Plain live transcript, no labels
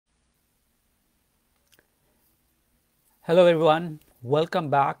Hello everyone,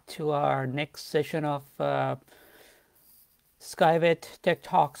 welcome back to our next session of Skive Tech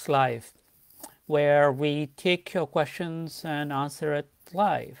Talks Live, where we take your questions and answer it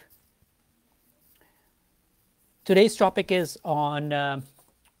live. Today's topic is on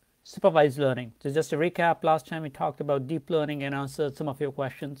supervised learning. So just a recap, last time we talked about deep learning and answered some of your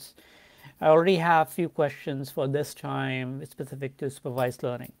questions. I already have a few questions for this time specific to supervised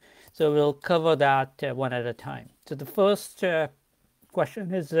learning. So we'll cover that one at a time. So the first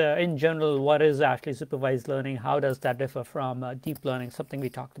question is, in general, what is actually supervised learning? How does that differ from deep learning, something we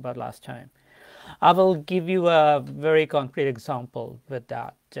talked about last time? I will give you a very concrete example with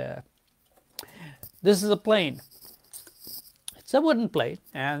that. This is a plane. It's a wooden plane,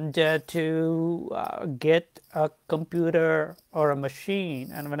 and to get a computer or a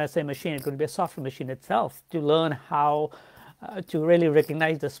machine, and when I say machine, it could be a software machine itself, to learn how to really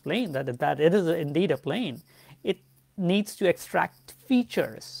recognize this plane, that it is indeed a plane, it needs to extract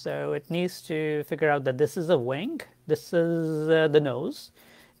features. So it needs to figure out that this is a wing, this is the nose,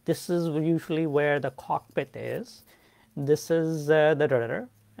 this is usually where the cockpit is, this is the rudder,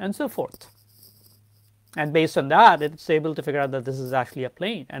 and so forth. And based on that, it's able to figure out that this is actually a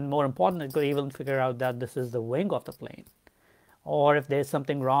plane. And more important, it could even figure out that this is the wing of the plane. Or if there's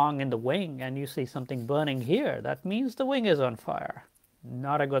something wrong in the wing and you see something burning here, that means the wing is on fire.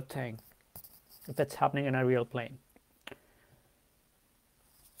 Not a good thing if it's happening in a real plane.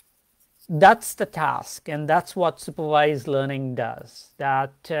 That's the task, and that's what supervised learning does.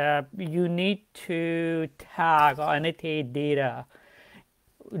 That you need to tag or annotate data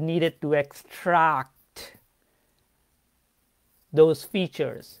needed to extract those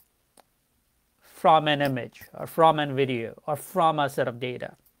features from an image or from a video or from a set of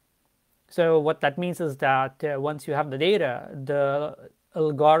data. So what that means is that once you have the data, the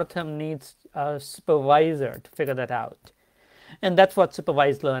algorithm needs a supervisor to figure that out. And that's what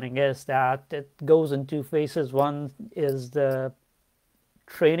supervised learning is, that it goes in two phases. One is the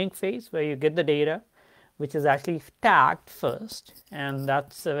training phase, where you get the data, which is actually tagged first, and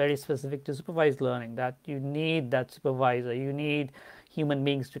that's very specific to supervised learning, that you need that supervisor, you need human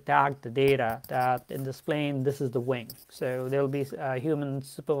beings to tag the data, that in this plane this is the wing. So there will be a human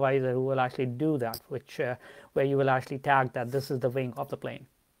supervisor who will actually do that, where you will actually tag that this is the wing of the plane.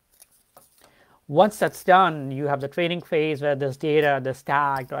 Once that's done, you have the training phase where this data, this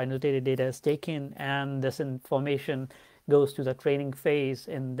tagged or annotated data is taken, and this information goes to the training phase,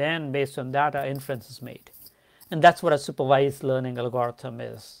 and then based on that, an inference is made. And that's what a supervised learning algorithm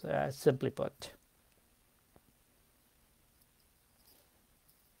is, simply put.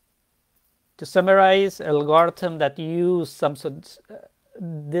 To summarize, algorithm that use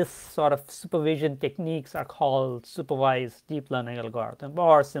this sort of supervision techniques are called supervised deep learning algorithm,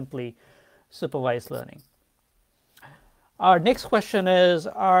 or simply supervised learning. Our next question is,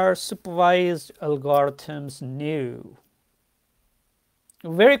 are supervised algorithms new?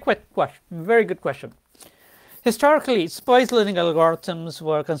 Very quick question, very good question. Historically, supervised learning algorithms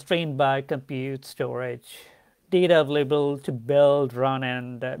were constrained by compute storage, data available to build, run,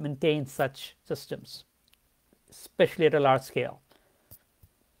 and maintain such systems, especially at a large scale.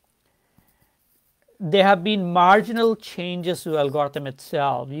 There have been marginal changes to the algorithm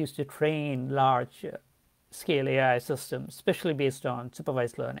itself used to train large scale AI systems, especially based on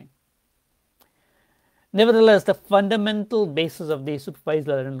supervised learning. Nevertheless, the fundamental basis of the supervised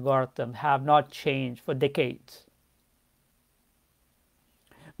learning algorithm have not changed for decades.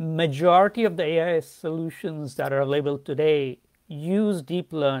 Majority of the AI solutions that are available today use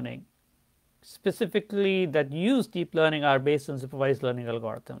deep learning. Specifically, that use deep learning are based on supervised learning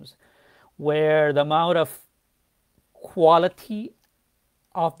algorithms, where the amount of quality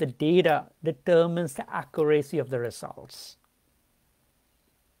of the data determines the accuracy of the results.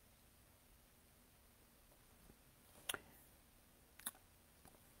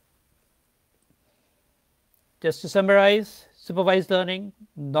 Just to summarize, supervised learning,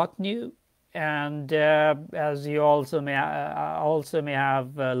 not new, and as you also may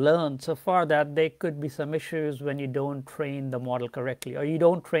have learned so far, that there could be some issues when you don't train the model correctly, or you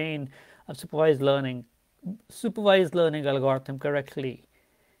don't train a supervised learning algorithm correctly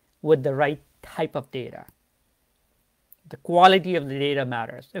with the right type of data. The quality of the data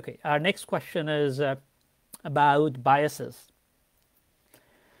matters. Okay, our next question is about biases.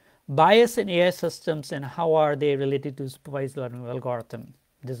 Bias in AI systems, and how are they related to supervised learning algorithm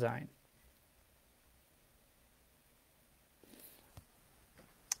design?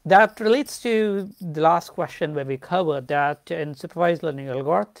 That relates to the last question, where we covered that in supervised learning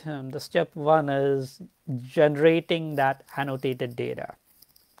algorithm, the step one is generating that annotated data.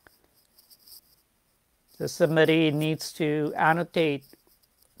 So somebody needs to annotate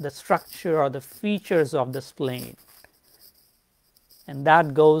the structure or the features of this plane. And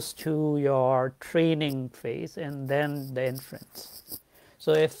that goes to your training phase and then the inference.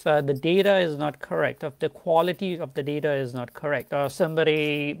 So if the data is not correct, if the quality of the data is not correct, or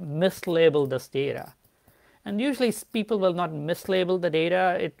somebody mislabeled this data, and usually people will not mislabel the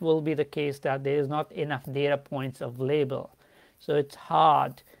data, it will be the case that there is not enough data points of label. So it's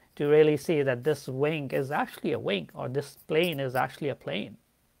hard to really say that this wing is actually a wing or this plane is actually a plane.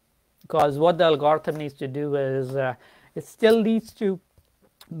 Because what the algorithm needs to do is it still needs to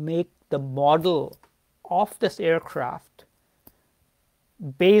make the model of this aircraft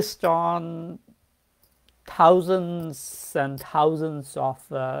based on thousands and thousands of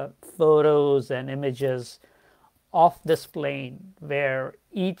photos and images of this plane, where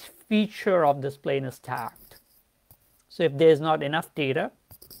each feature of this plane is tagged. So if there is not enough data,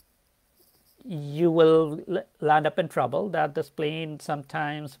 you will land up in trouble that this plane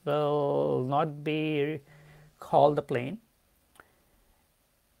sometimes will not be called a plane.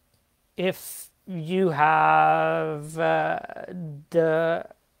 If you have the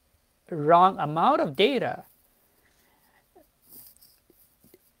wrong amount of data,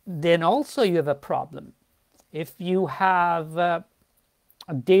 then also you have a problem. If you have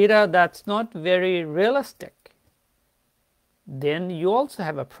data that's not very realistic, then you also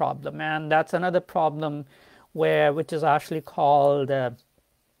have a problem, and that's another problem which is actually called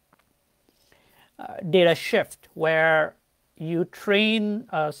data shift, where you train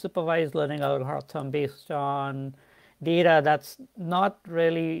a supervised learning algorithm based on data that's not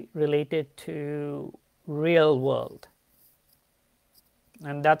really related to real world.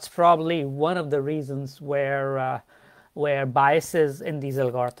 And that's probably one of the reasons where biases in these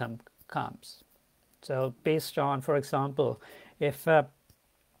algorithms comes. So based on, for example, if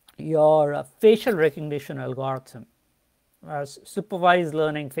your facial recognition algorithm, supervised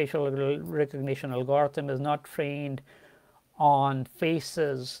learning facial recognition algorithm is not trained on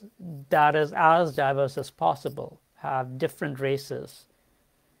faces that is as diverse as possible, have different races,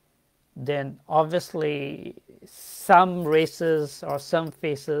 then obviously some races or some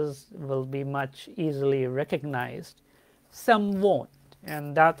faces will be much easily recognized, some won't.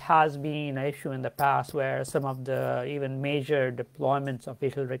 And that has been an issue in the past, where some of the even major deployments of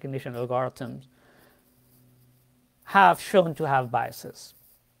facial recognition algorithms have shown to have biases.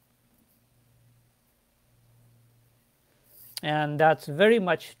 And that's very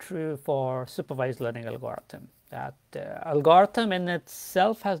much true for supervised learning algorithm. That algorithm in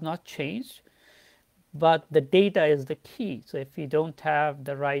itself has not changed, but the data is the key. So if you don't have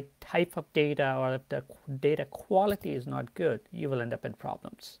the right type of data, or if the data quality is not good, you will end up in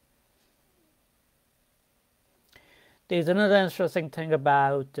problems. There's another interesting thing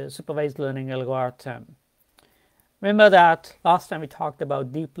about supervised learning algorithm. Remember that last time we talked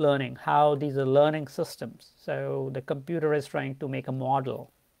about deep learning, how these are learning systems. So the computer is trying to make a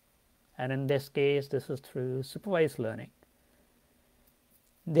model. And in this case, this is through supervised learning.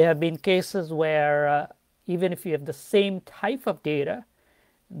 There have been cases where even if you have the same type of data,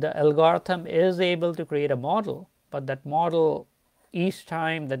 the algorithm is able to create a model, but that model, each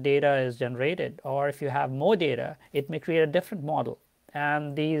time the data is generated, or if you have more data, it may create a different model.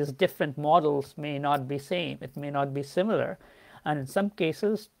 And these different models may not be same, it may not be similar, and in some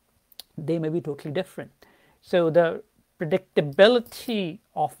cases, they may be totally different. So the predictability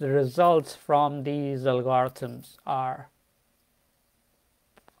of the results from these algorithms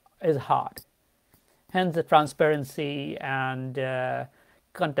is hard. Hence the transparency and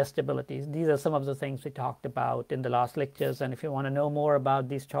contestability. These are some of the things we talked about in the last lectures, and if you want to know more about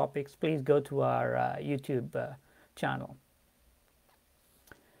these topics, please go to our YouTube channel.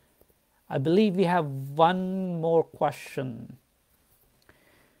 I believe we have one more question.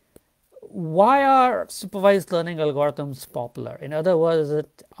 Why are supervised learning algorithms popular? In other words, is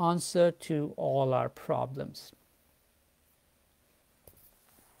it answer to all our problems?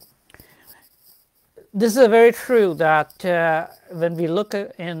 This is very true that when we look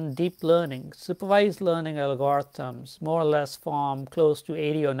in deep learning, supervised learning algorithms more or less form close to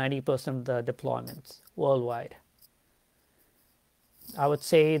 80 or 90% of the deployments worldwide. I would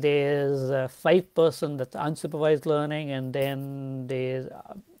say there's 5% that's unsupervised learning, and then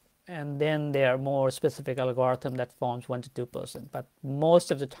there are more specific algorithm that forms 1 to 2%. But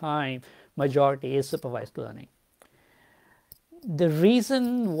most of the time, majority is supervised learning. The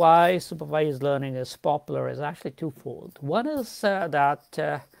reason why supervised learning is popular is actually twofold. One is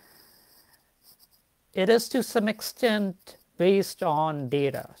that it is to some extent based on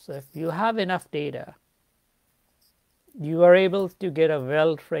data. So if you have enough data, you are able to get a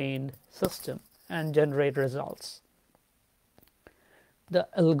well-trained system, and generate results. The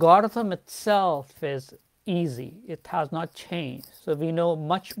algorithm itself is easy. It has not changed. So we know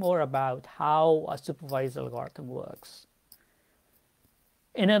much more about how a supervised algorithm works.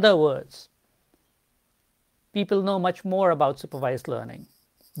 In other words, people know much more about supervised learning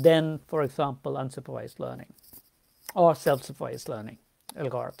than, for example, unsupervised learning or self-supervised learning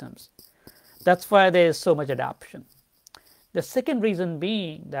algorithms. That's why there is so much adoption. The second reason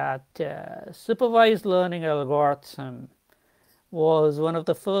being that supervised learning algorithm was one of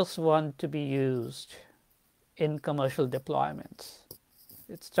the first one to be used in commercial deployments.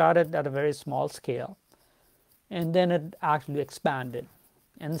 It started at a very small scale, and then it actually expanded.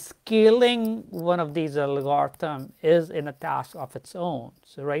 And scaling one of these algorithms is in a task of its own.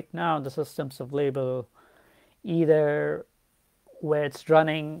 So right now, the systems available either where it's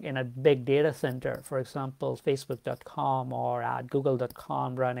running in a big data center, for example, Facebook.com, or at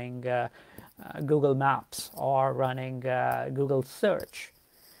Google.com running Google Maps, or running Google Search.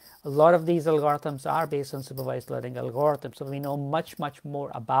 A lot of these algorithms are based on supervised learning algorithms, so we know much, much more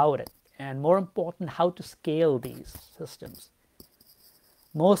about it. And more important, how to scale these systems.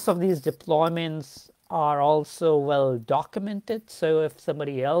 Most of these deployments are also well documented, so if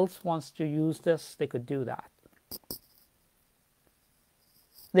somebody else wants to use this, they could do that.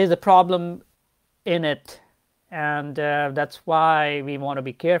 There's a problem in it, and that's why we want to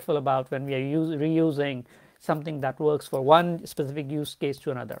be careful about when we are reusing something that works for one specific use case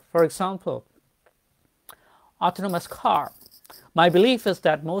to another. For example, autonomous car. My belief is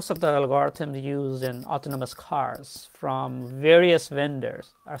that most of the algorithms used in autonomous cars from various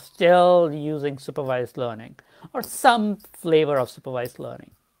vendors are still using supervised learning or some flavor of supervised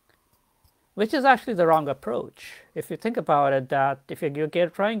learning, which is actually the wrong approach. If you think about it, that if you're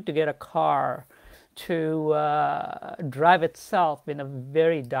trying to get a car to drive itself in a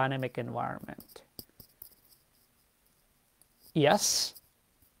very dynamic environment, yes,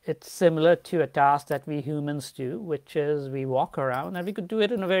 it's similar to a task that we humans do, which is we walk around, and we could do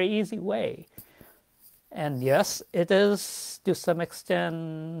it in a very easy way. And yes, it is to some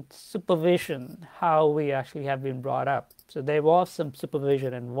extent supervision, how we actually have been brought up. So there was some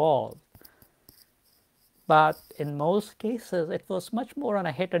supervision involved. But in most cases, it was much more on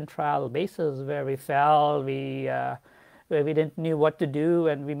a hit and trial basis, where we fell, where we didn't know what to do,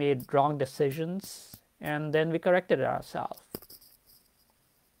 and we made wrong decisions, and then we corrected ourselves.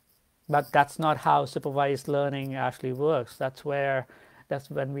 But that's not how supervised learning actually works. That's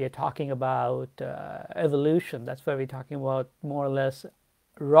when we are talking about evolution. That's where we're talking about more or less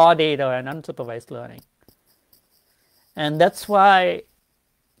raw data and unsupervised learning. And that's why,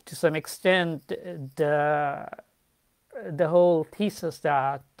 to some extent, the whole thesis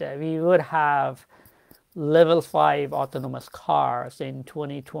that we would have level 5 autonomous cars in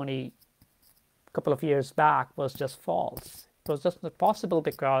 2020, a couple of years back, was just false. It was just not possible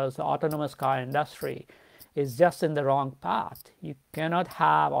because the autonomous car industry is just in the wrong path. You cannot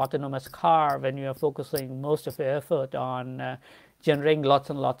have autonomous car when you are focusing most of your effort on generating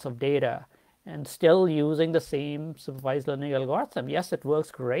lots and lots of data and still using the same supervised learning algorithm. Yes, it works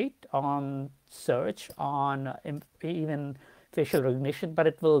great on search, on even facial recognition, but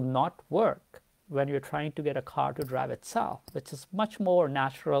it will not work when you're trying to get a car to drive itself, which is much more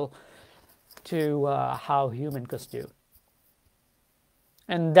natural to how humans could do.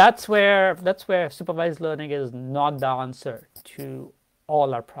 And that's where supervised learning is not the answer to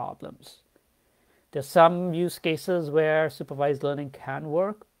all our problems. There's some use cases where supervised learning can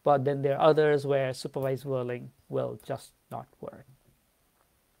work, but then there are others where supervised learning will just not work.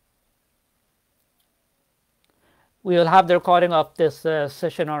 We will have the recording of this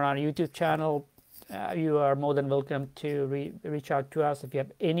session on our YouTube channel. You are more than welcome to reach out to us if you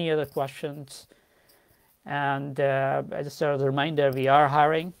have any other questions. And just as a reminder, we are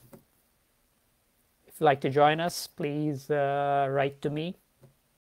hiring. If you'd like to join us, please write to me